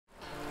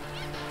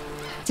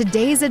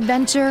Today's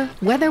adventure,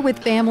 whether with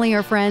family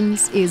or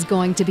friends, is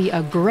going to be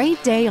a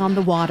great day on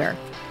the water.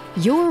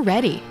 You're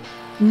ready.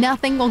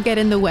 Nothing will get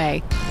in the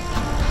way.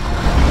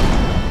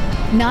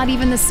 Not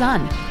even the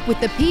sun, with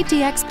the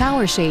PTX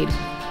Power Shade,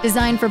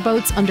 designed for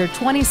boats under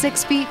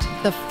 26 feet,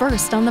 the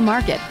first on the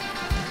market.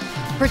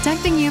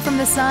 Protecting you from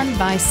the sun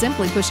by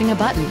simply pushing a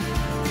button.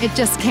 It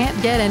just can't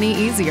get any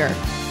easier.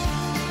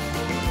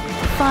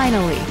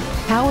 Finally,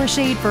 Power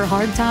Shade for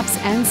hardtops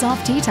and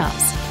soft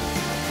T-tops.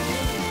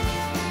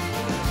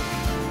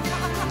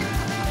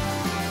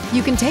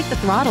 You can take the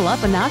throttle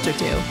up a notch or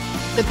two.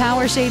 The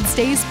Power Shade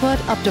stays put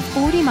up to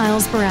 40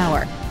 miles per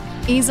hour.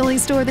 Easily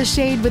store the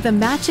shade with a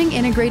matching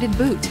integrated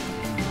boot.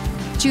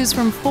 Choose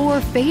from 4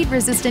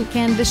 fade-resistant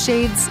canvas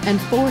shades and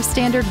 4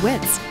 standard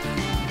widths.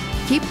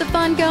 Keep the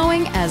fun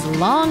going as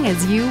long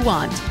as you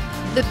want.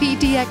 The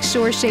PTX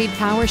SureShade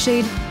Power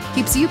Shade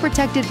keeps you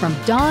protected from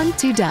dawn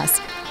to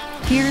dusk.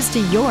 Here's to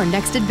your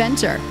next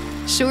adventure.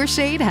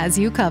 SureShade has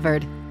you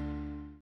covered.